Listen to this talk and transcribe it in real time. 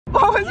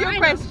What was your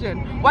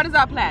question? What is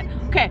our plan?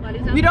 Okay,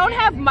 we don't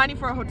have money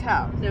for a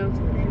hotel. No.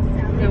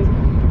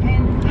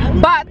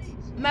 But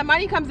my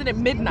money comes in at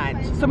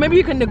midnight. So maybe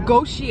you can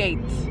negotiate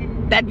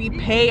that we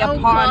pay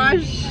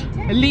upon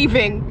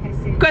leaving.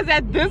 Because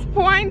at this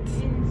point,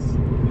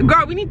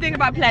 girl, we need to think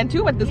about plan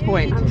 2 at this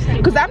point.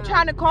 Because I'm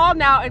trying to call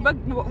now and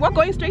we're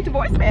going straight to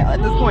voicemail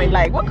at this point.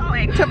 Like, we're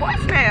going to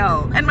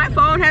voicemail. And my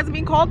phone hasn't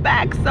been called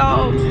back,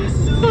 so...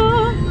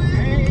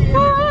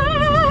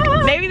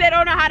 Maybe they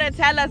don't know how to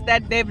tell us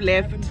that they've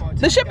left.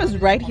 The ship is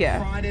right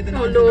here.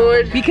 Oh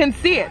Lord. We can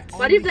see it.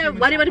 What if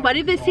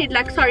they said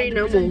like sorry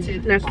no more?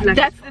 Like,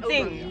 that's the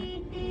thing.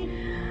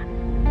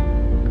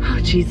 Oh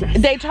Jesus.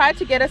 They tried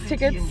to get us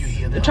tickets,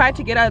 tried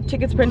to get our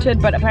tickets printed,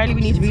 but apparently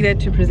we need to be there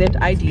to present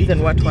IDs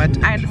and what.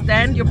 I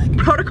understand your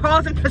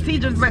protocols and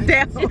procedures, but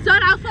damn. It's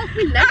not our fault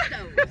we left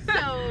though. So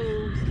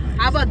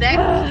how about that?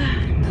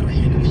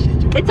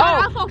 It's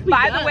not our fault we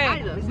by the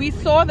way, we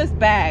saw this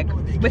bag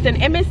with an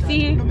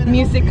MSC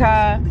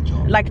Musica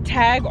like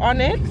tag on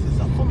it.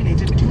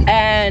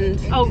 And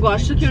oh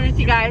gosh,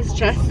 security guys,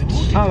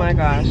 oh my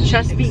gosh,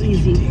 just be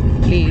easy,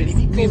 please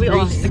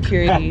reach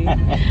security.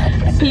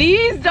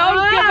 Please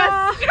don't give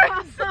us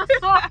stress.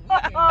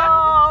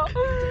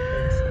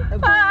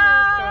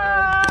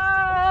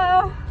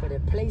 But a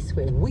place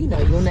where we know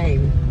your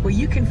name, where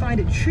you can find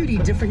a truly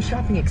different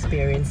shopping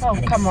experience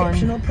and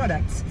exceptional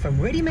products from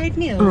ready-made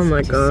meals. Oh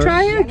my god.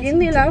 Try again,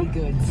 Milo.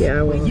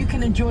 Yeah, where you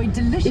can enjoy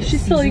delicious. If she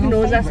still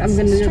ignores us, I'm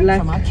gonna straight like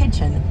from our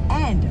kitchen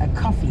and a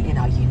coffee in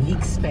our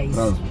unique space.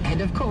 And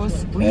of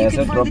course, where you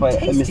can find the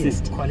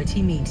tastiest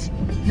quality meat.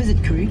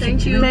 Visit Korea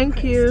Kitchen.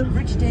 Thank you.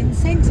 Richmond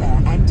Center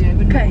and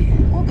Durban. Okay.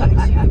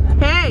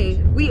 Hey,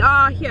 we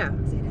are here.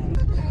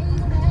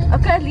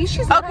 okay, at least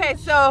she's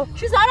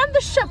she's not on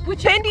the ship,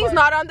 which Tendy's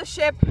not on the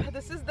ship.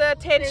 This is the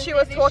tent she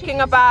was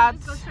talking about.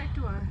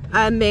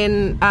 And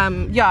then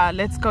yeah,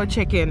 let's go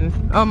check in.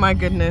 Oh my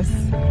goodness.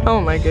 Oh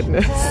my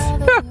goodness.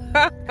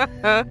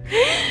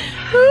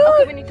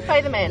 okay, we need to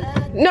pay the man.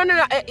 No,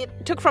 it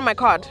took from my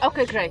card.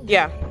 Okay, great.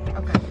 Yeah.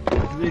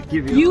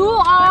 You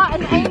are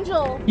an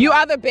angel. You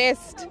are the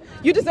best.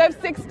 You deserve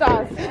 6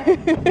 stars.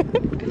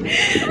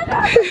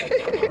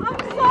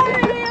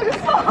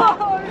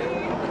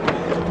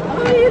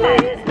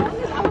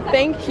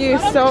 Thank you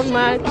so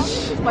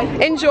much.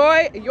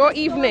 Enjoy your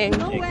evening.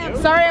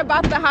 Sorry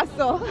about the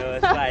hustle. No,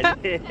 it's fine.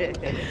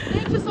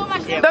 Thank you so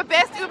much. The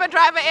best Uber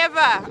driver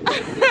ever.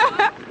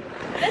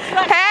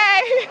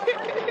 Hey.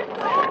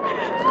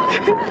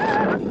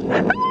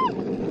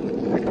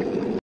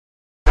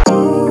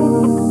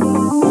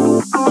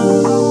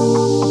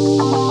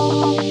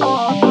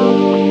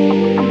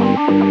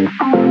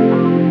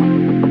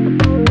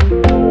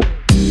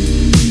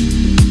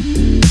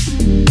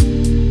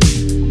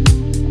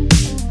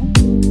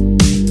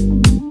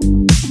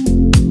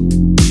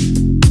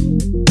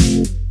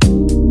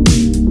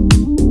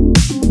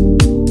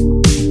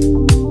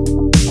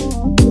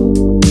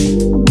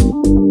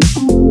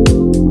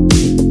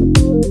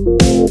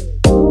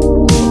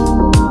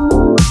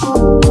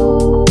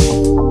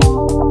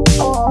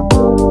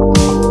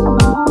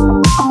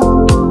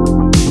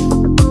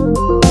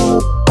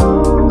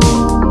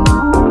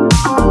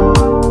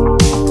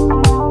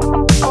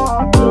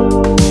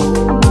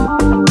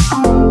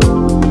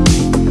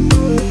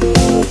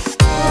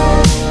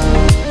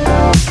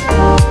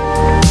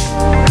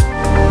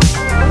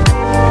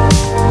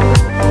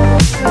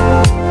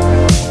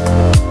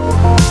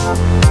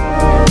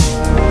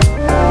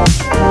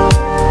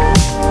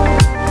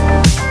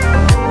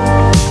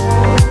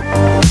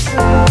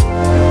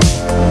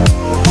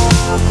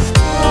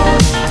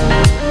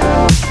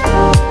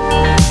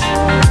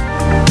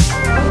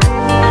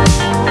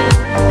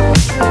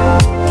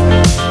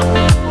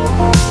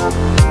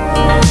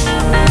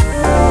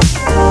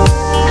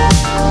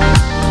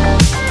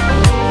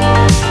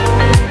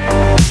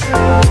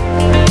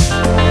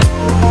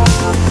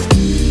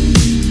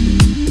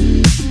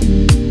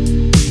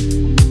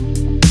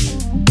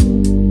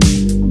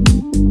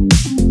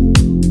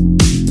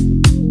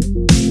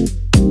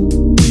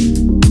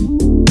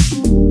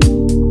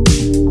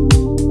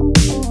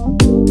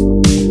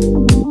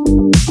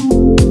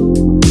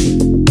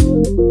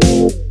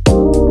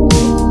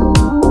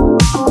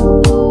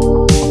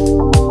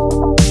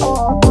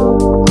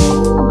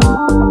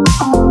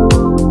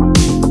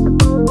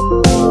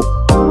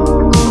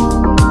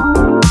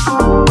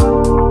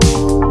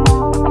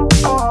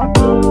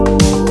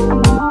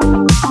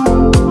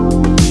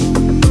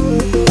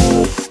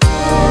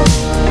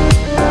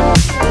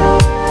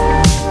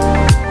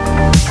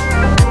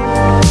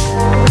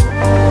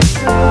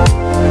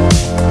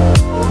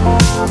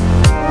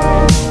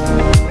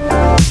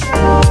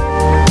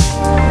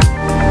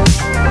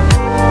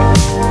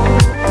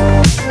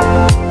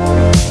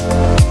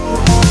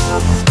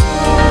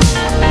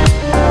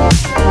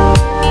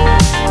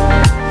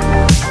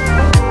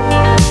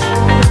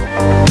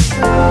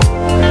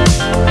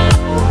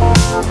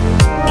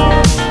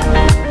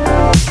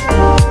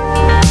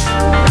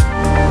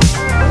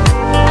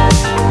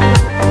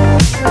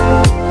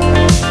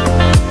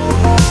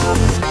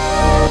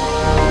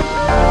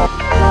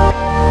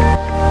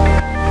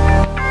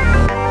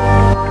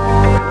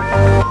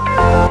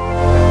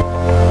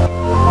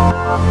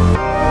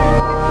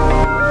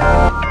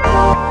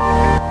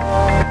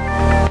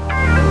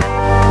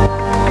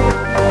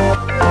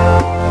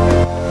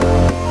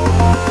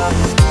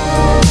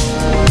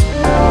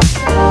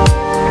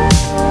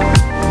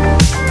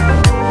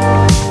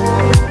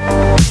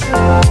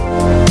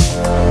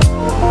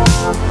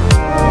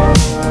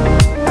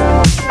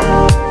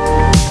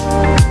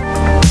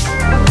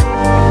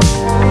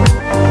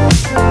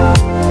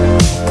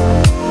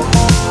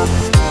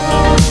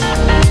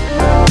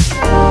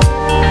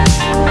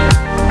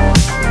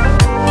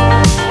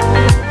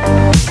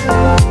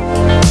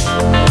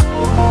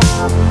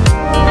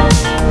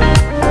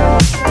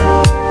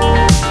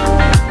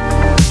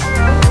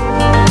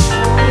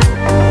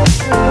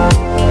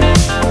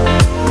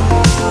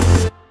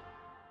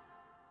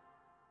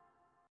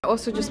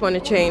 also just want to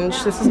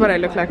change. This is what I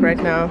look like right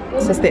now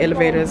since the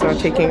elevators are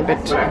taking a bit.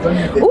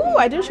 Ooh,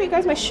 I didn't show you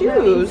guys my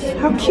shoes.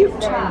 How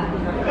cute.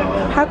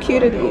 How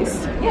cute are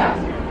these? Yeah,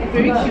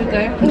 very cute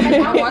though.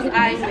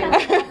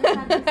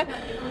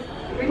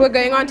 We're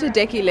going on to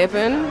deck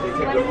 11,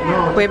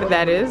 wherever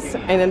that is,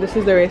 and then this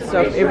is the rest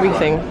of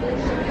everything.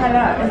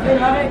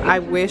 I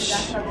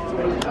wish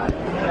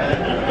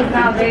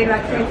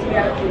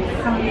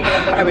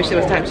there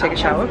was time to take a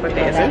shower, but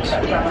there isn't.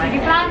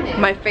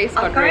 My face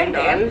got rained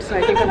on, so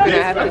I think I'm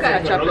gonna have to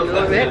touch up a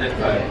little bit,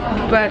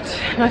 but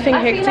nothing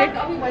hectic.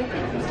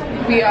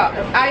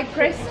 I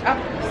pressed up,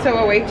 so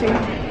we're waiting.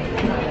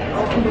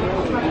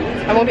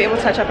 I won't be able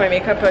to touch up my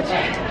makeup, but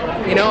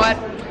you know what?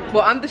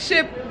 We're on the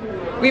ship.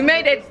 We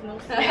made it.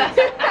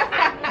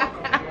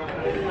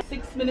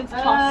 6 minutes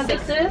past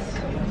 6 is?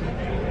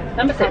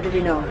 Number 6. Did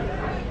you know?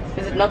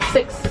 Is it not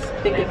 6?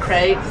 Thinking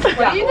Craig's. What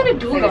are you gonna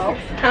do though?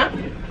 Huh?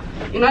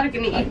 You're not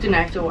gonna eat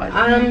tonight or what?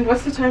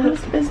 What's the time?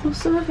 There's no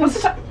service. What's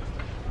the time?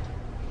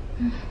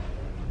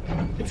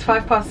 It's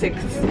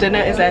 6:05. Dinner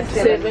is at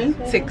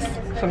 6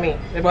 for me.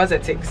 It was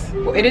at 6.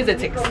 Well, it is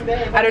at 6.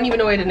 I don't even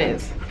know where it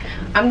is.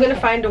 I'm gonna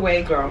find a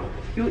way, girl.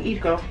 You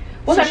eat, girl.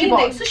 Sushi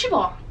bar. Sushi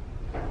bar.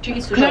 Do you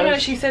eat sushi? No,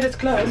 she said it's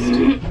closed.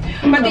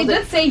 But they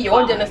did say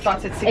your dinner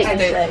starts at 6.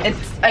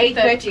 It's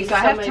 8:30, so I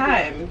have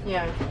time.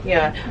 Yeah.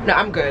 No,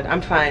 I'm good.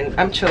 I'm fine.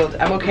 I'm chilled.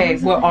 I'm okay.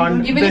 We're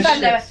on. Even if I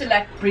have to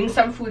like bring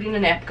some food in a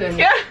napkin.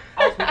 Yeah.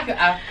 I'll pick you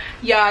up.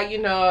 Yeah, you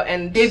know,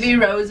 and Debbie,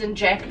 Rose, and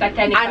Jack. Like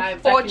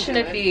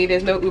unfortunately,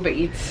 there's no Uber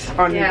Eats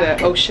on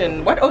the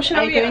ocean. What ocean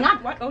are we going on?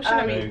 up? What ocean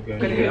are we going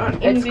to be on?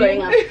 It's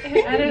going up.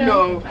 I don't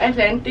know. No.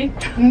 Atlantic.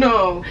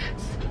 No.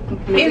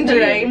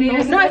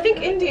 Indian. No, I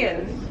think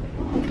Indian.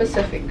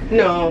 Pacific.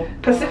 No,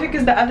 Pacific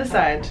is the other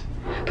side.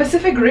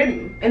 Pacific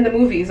Rim in the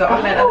movies are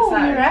on that other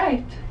side. You're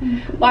right.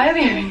 Why are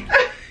we having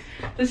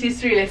this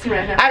history lesson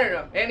right now? I don't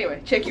know.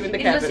 Anyway, check you in the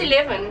cabin. Is this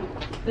 11?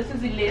 This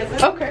is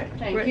 11. Okay.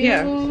 Thank you.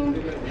 Yeah.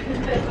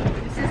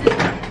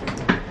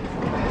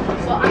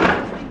 So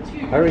I'm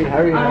 22.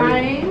 Hurry.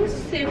 I'm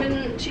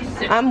 7. She's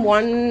 6. I'm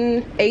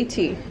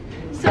 180.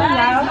 So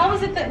how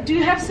is it that? Do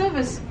you have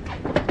service?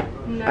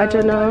 No, I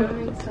don't know.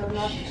 So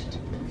not,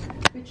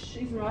 which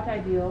is not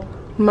ideal.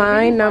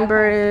 My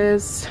number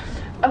is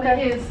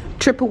Okay.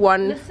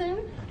 111. Listen,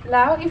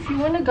 Lau, if you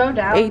want to go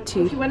down,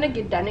 80. if you want to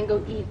get done and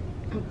go eat,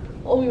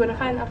 or we want to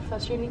find out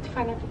first, you need to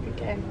find out if you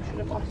can. Should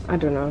have asked. I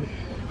don't know.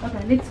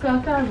 Okay, let's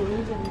go to our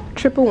rooms and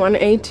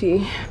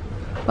 180.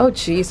 Oh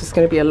jeez, it's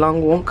gonna be a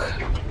long walk.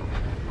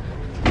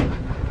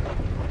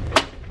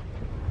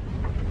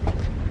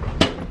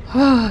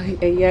 Oh,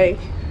 yay.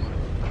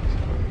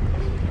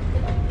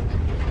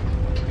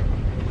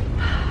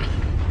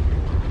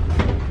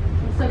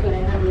 so good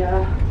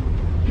area.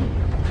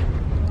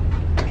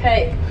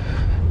 Okay.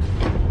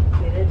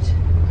 Get it.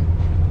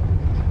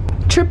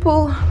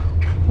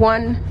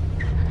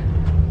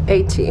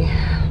 180.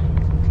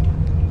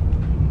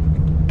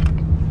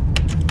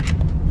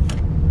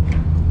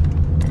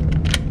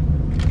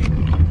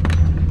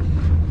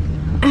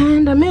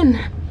 And I'm in.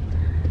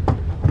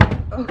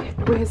 Okay,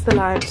 where's the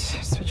light?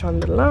 Switch on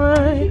the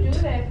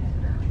light.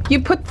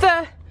 You put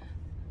the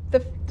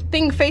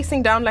thing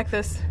facing down like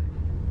this.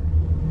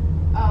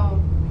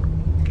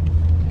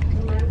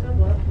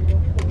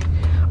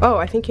 Oh,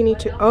 I think you need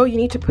to, you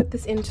need to put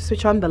this in to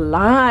switch on the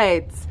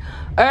lights.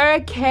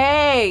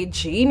 Okay,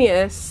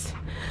 genius.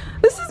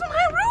 This is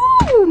my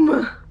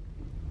room.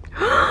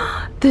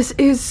 This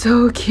is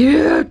so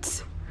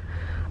cute.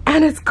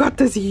 And it's got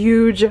this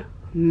huge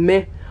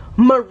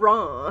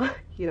mirror.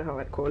 You know how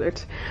I'd call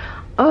it.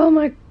 Oh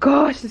my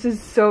gosh, this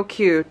is so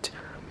cute.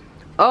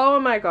 Oh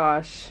my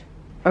gosh.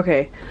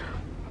 Okay,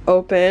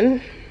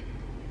 open.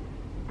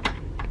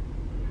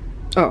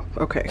 Oh,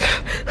 okay.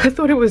 I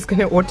thought it was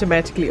gonna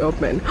automatically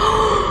open.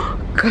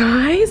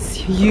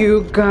 Guys,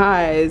 you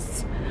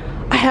guys,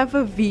 I have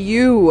a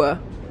view. I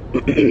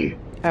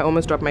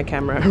almost dropped my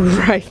camera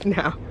right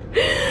now.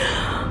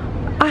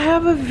 I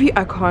have a view.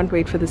 I can't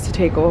wait for this to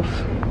take off.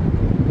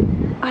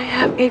 I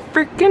have a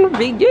freaking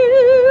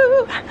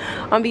view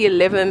on the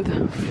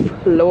 11th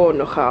floor.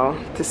 Nogal.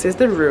 This is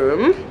the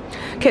room.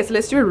 Okay, so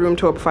let's do a room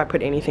tour before I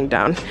put anything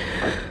down,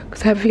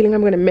 because I have a feeling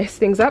I'm gonna mess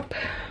things up.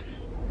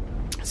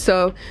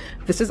 So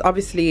this is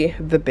obviously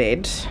the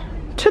bed,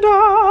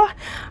 ta-da,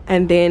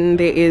 and then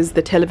there is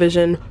the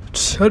television,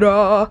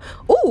 ta-da.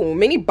 Oh,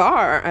 mini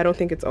bar. I don't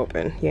think it's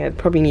open. Yeah, I'd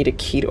probably need a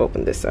key to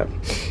open this up.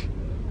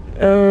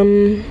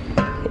 And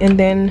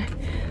then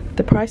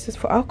the prices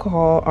for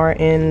alcohol are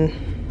in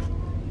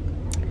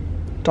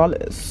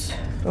dollars.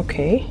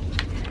 Okay,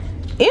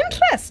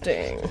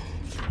 interesting.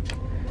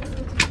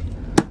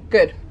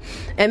 Good.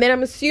 And then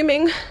I'm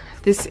assuming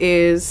this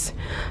is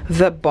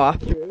the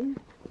bathroom.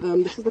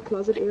 This is the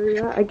closet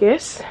area, I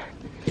guess.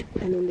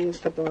 And then there's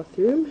the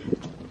bathroom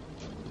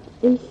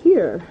in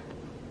here.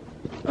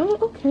 Oh,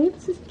 okay,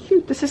 this is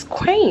cute. This is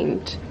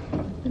quaint.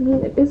 I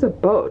mean, it is a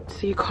boat,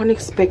 so you can't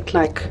expect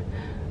like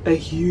a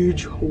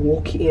huge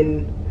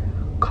walk-in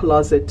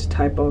closet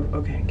type of,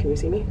 okay, can you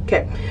see me?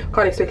 Okay,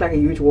 can't expect like a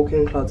huge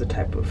walk-in closet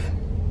type of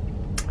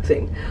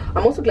nothing.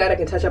 I'm also glad I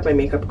can touch up my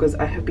makeup because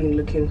I have been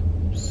looking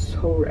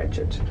so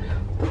wretched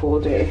the whole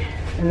day.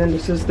 And then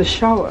this is the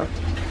shower.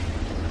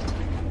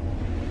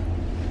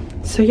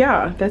 So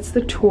yeah, that's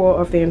the tour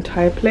of the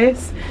entire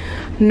place.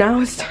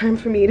 Now it's time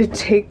for me to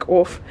take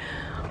off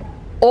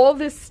all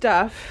this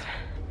stuff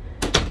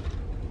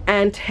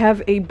and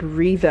have a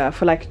breather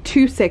for like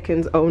 2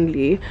 seconds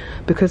only,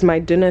 because my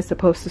dinner is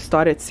supposed to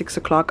start at 6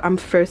 o'clock. I'm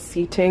first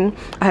seating.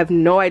 I have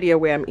no idea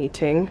where I'm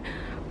eating.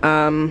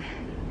 I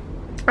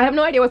have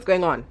no idea what's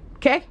going on,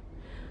 okay?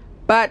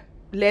 But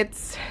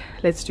let's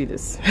do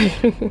this.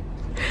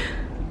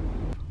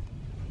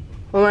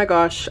 Oh my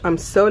gosh, I'm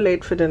so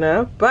late for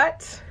dinner,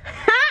 but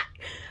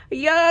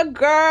your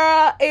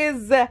girl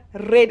is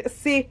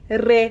ready.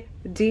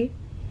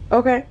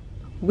 Okay,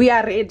 we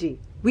are ready.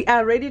 We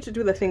are ready to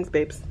do the things,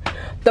 babes.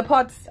 The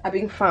pots are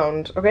being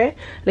found. Okay,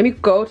 let me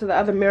go to the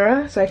other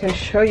mirror so I can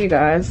show you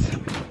guys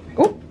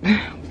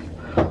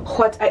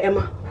what I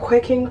am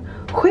working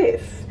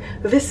with.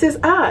 This is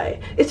I.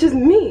 It is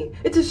me.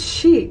 It is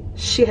she.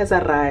 She has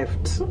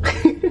arrived.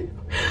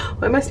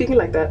 Why am I speaking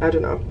like that? I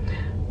don't know.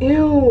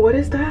 Ew, what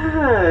is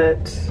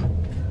that?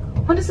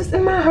 What is this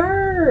in my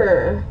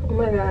hair? Oh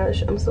my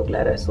gosh, I'm so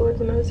glad I saw it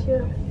when I was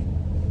here.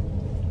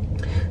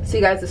 See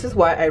guys, this is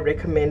why I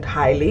recommend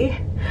highly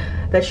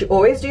that you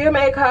always do your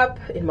makeup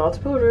in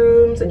multiple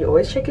rooms and you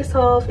always check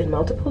yourself in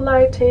multiple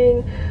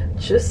lighting,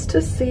 just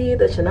to see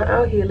that you're not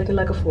out here looking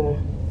like a fool.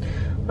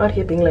 Out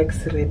here being like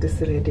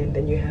sirede, and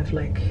then you have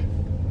like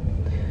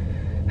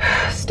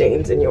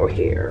stains in your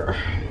hair.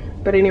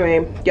 But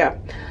anyway, yeah,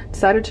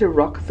 decided to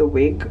rock the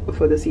wig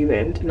for this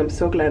event, and I'm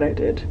so glad I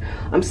did.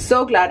 I'm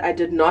so glad I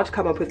did not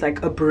come up with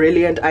like a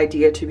brilliant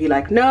idea to be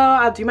like, no,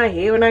 I'll do my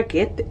hair when I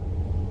get there.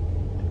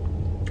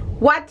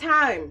 What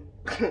time?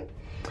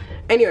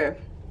 Anyway,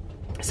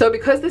 so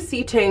because the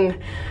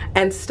seating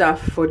and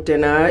stuff for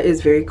dinner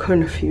is very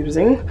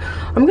confusing,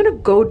 I'm gonna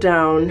go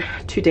down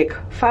to deck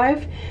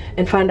 5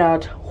 and find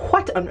out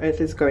what on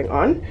earth is going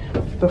on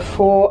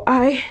before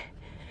I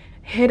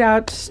head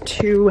out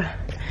to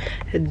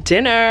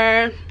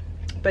dinner.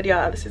 But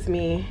yeah, this is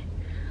me,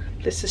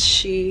 this is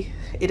she,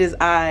 it is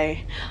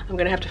I. I'm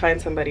gonna have to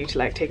find somebody to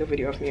like take a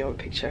video of me or a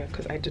picture,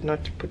 because I did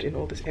not put in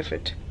all this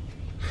effort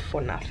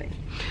for nothing.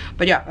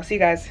 But yeah, I'll see you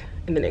guys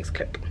in the next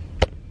clip.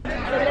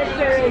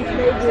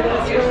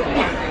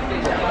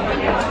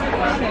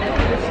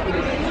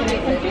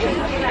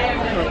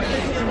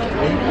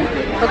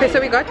 Okay,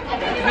 so we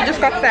just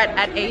got sat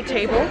at a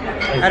table.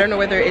 I don't know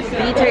whether it's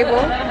the table,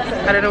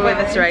 I don't know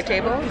whether it's the right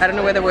table, I don't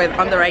know whether we're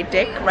on the right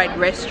deck, right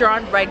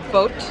restaurant, right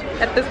boat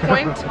at this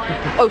point.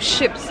 Oh,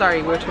 ship,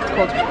 sorry, we're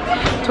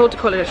told to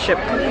call it a ship.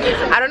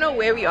 I don't know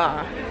where we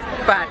are,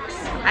 but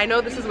I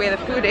know this is where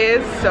the food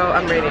is, so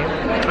I'm ready.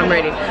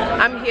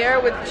 I'm here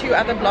with 2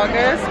 other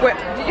bloggers. Where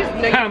did you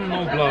know? I'm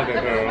no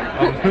blogger,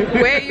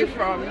 girl. Where are you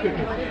from?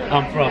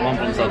 I'm from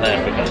South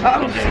Africa.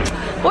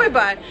 Oh, boy,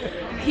 but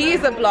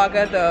he's a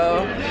blogger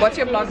though. What's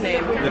your blog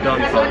name? The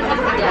Don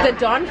Father. The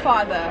Don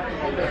Father.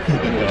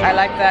 I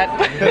like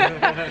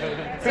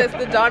that. So it's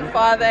the Don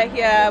Father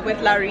here with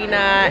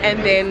Laurina, and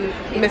then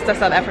Mr.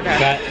 South Africa.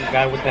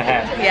 Guy with the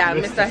hat. Yeah,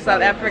 Mr.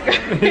 South Africa.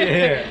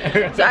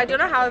 Yeah. So I don't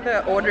know how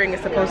the ordering is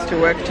supposed to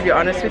work, to be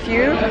honest with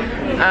you.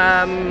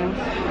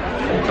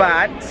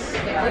 But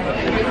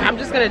I'm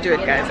just gonna do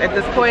it, guys. At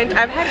this point,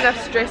 I've had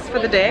enough stress for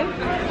the day.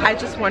 I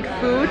just want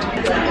food.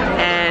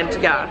 And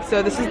yeah,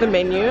 so this is the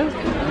menu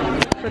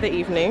for the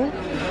evening.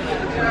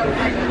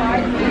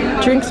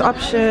 Drinks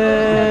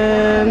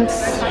options.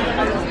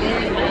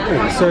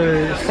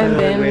 And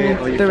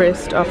then the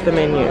rest of the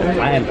menu.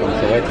 I am from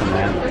Soweto,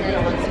 man.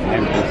 I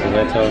am from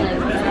Soweto.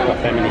 Got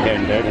family here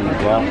in Durban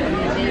as well.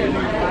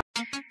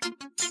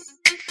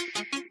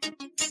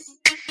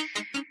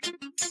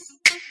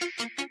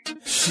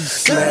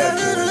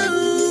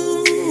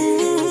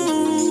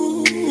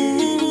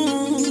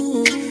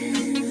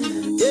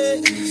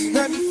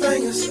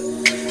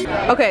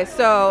 Okay,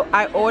 so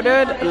I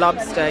ordered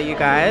lobster, you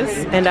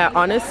guys, and I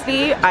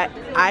honestly,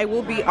 I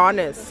will be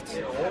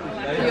honest,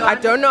 I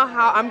don't know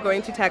how I'm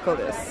going to tackle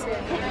this.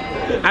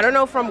 I don't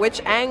know from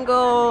which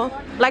angle.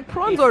 Like,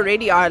 prawns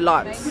already are a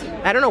lot.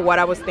 I don't know what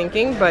I was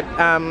thinking, but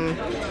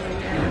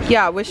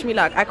yeah, wish me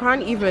luck. I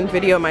can't even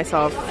video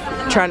myself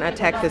trying to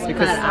attack this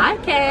because I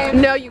can.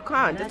 No, you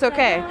can't. It's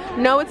okay.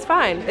 No, it's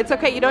fine. It's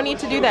okay. You don't need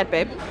to do that,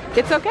 babe.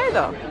 It's okay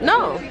though.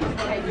 No,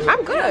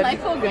 I'm good. I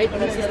feel great.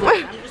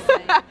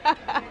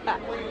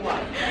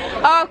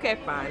 Okay,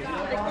 fine.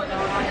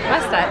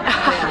 Must I?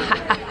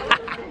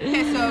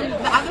 Okay, so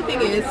the other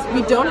thing is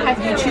we don't have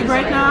YouTube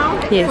right now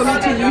for me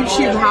to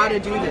YouTube how to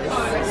do this.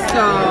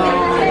 So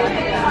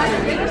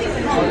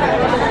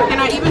can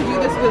I even do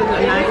this with a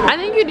knife? I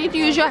think you need to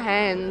use your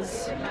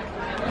hands.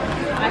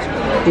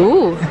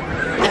 Ooh.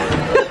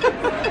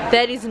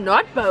 That is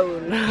not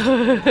bone.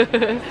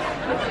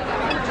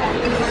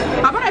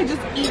 How about I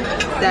just eat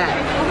that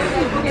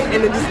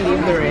and then just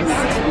leave the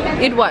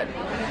rest? Eat what?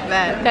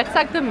 that. That's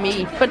like the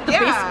meat, but the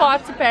best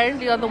parts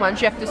apparently are the ones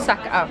you have to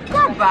suck up.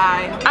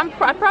 Goodbye.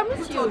 I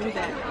promise you. Told you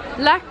that.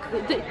 Like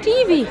the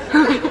TV.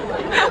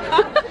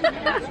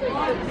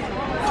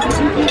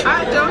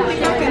 I don't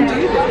think I can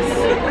do this.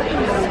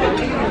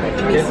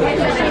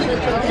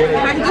 If I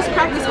can just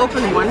crack this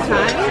open one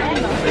time,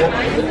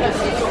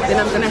 then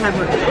I'm gonna have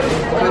a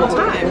good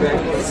time.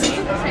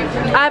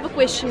 I have a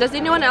question. Does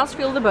anyone else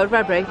feel the boat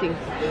vibrating?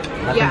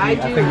 Yeah, I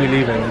do. I think we're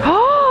leaving.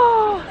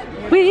 Oh,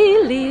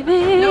 we're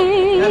leaving. No,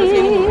 that was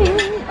me.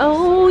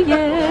 Oh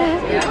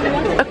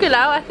yeah. Okay,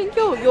 Lau, I think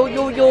your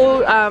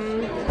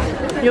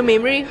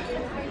memory.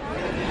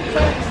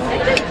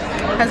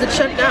 Has it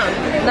shut down?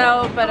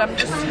 No, but I'm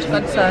just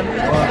concerned.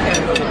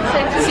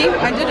 Okay. See,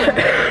 I did it. I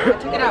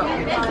took it out.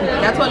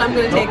 That's what I'm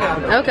gonna take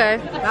out. Okay.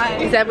 Bye.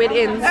 Is that where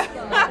it ends?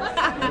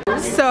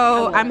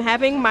 So I'm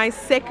having my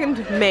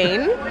second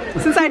main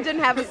since I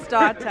didn't have a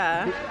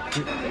starter.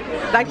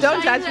 Like,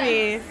 don't judge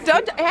me.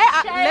 Don't.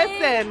 Hey,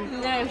 listen.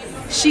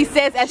 She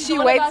says as she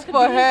waits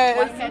for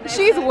hers.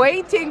 She's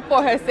waiting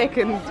for her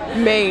second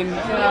main.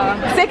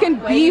 Yeah.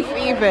 Second beef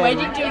even.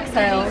 Waiting to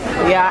exhale.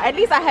 Yeah. At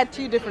least I had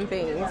two different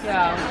things.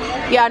 Yeah.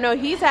 Yeah. No,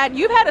 you've had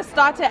a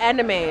starter and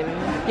a main.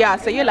 Yeah.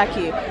 So you're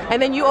lucky.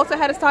 And then you also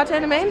had a starter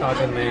and a main.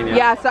 Starter and main, yeah.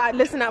 Yeah. So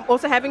listen, I'm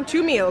also having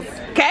 2 meals.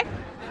 Okay.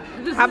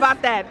 How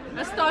about that?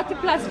 A starter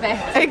plus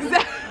VAT.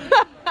 Exactly.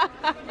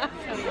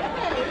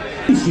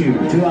 Thank you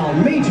to our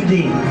maitre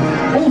d',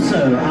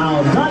 also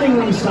our dining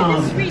room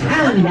staff,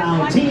 and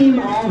our team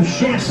of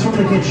chefs from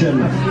the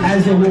kitchen.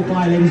 As they walk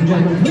by, ladies and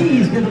gentlemen,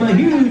 please give them a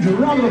huge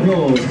round of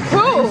applause.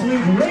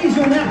 Raise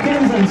your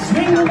napkins and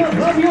swing them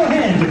above your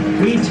head,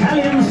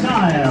 Italian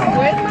style.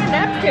 Where's my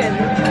napkin?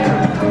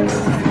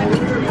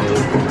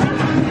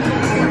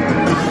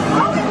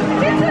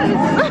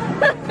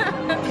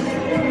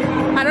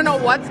 I don't know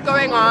what's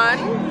going on,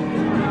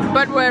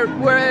 but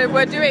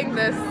we're doing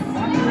this.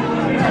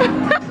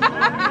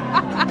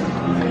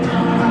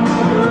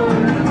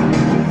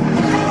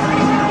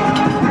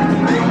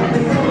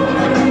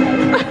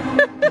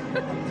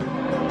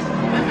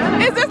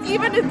 Is this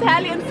even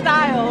Italian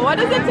style? What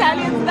does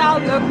Italian style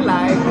look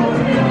like?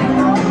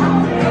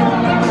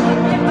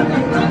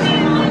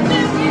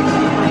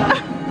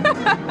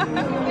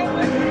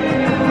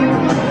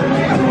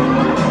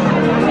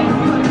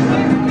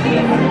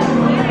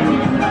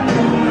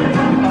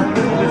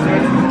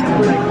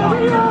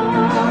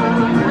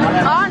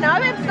 Oh, now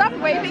they've stopped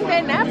waving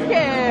their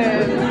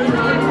napkins.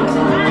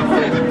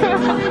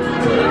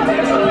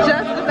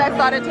 Just as I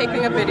started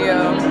taking a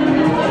video.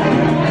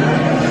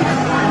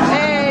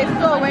 Hey,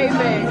 still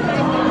waving.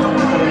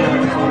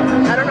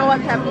 I don't know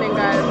what's happening,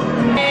 guys.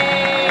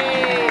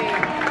 Hey.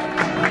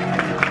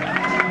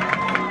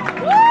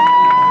 Woo!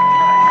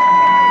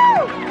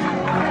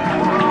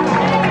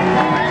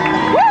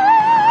 Woo!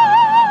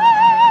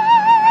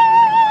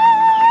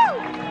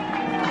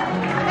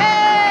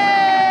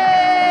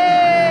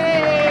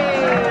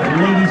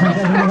 Ladies and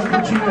gentlemen, I hope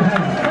that you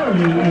have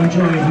thoroughly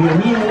enjoyed your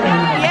meal.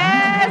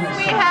 Yes,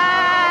 we We'd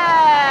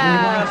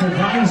have. like to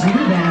advise you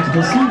that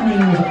this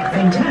evening's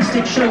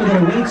fantastic show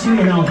that awaits you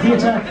in our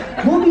theatre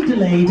will be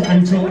delayed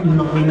until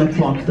 9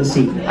 o'clock this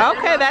evening.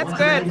 Okay, that's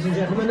good. Ladies and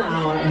gentlemen,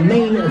 our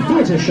main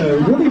theatre show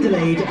will be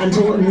delayed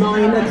until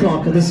 9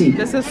 o'clock this evening.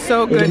 This is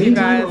so In the good, you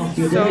meantime, guys.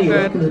 after your So dinner, you're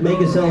welcome good. to make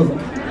yourself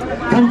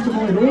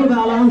comfortable in all of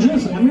our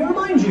lounges, and we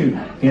remind you,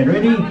 get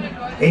ready,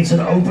 it's an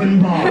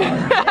open bar.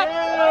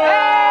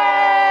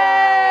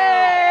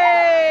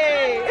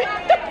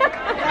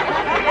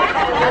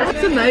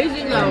 It's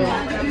amazing though.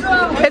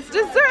 It's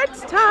dessert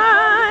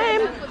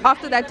time!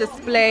 After that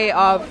display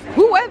of,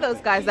 who were those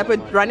guys that were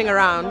running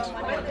around?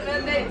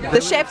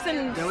 The chefs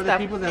and They were the stuff.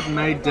 people that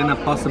made dinner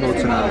possible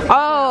tonight.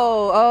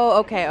 Oh,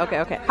 okay.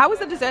 How was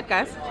the dessert,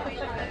 guys?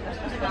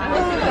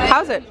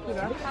 How's it?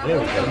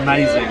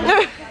 Amazing.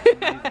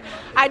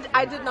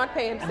 I did not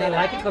pay him to I say that.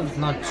 like it because it's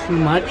not too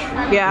much,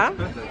 Yeah?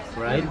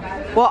 right?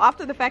 Well,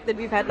 after the fact that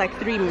we've had like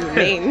 3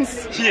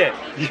 mains. Yeah,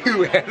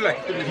 you had like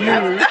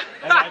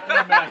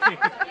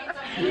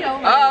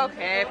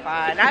Okay,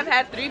 fine. I've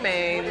had 3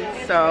 mains,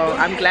 so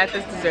I'm glad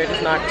this dessert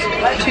is not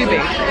too big.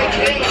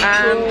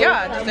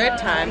 Yeah, dessert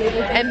time.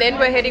 And then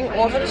we're heading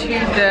off to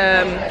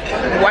the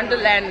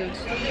Wonderland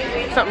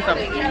something.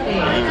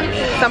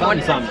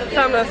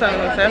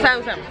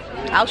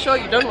 I'll show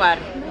you, don't worry.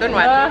 Don't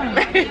worry.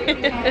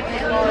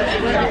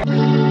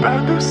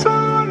 Pas de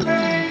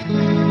soleil,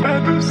 pas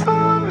de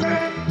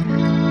soleil,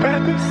 pas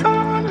de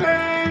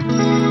soleil,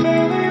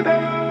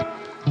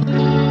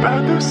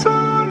 pas de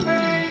soleil.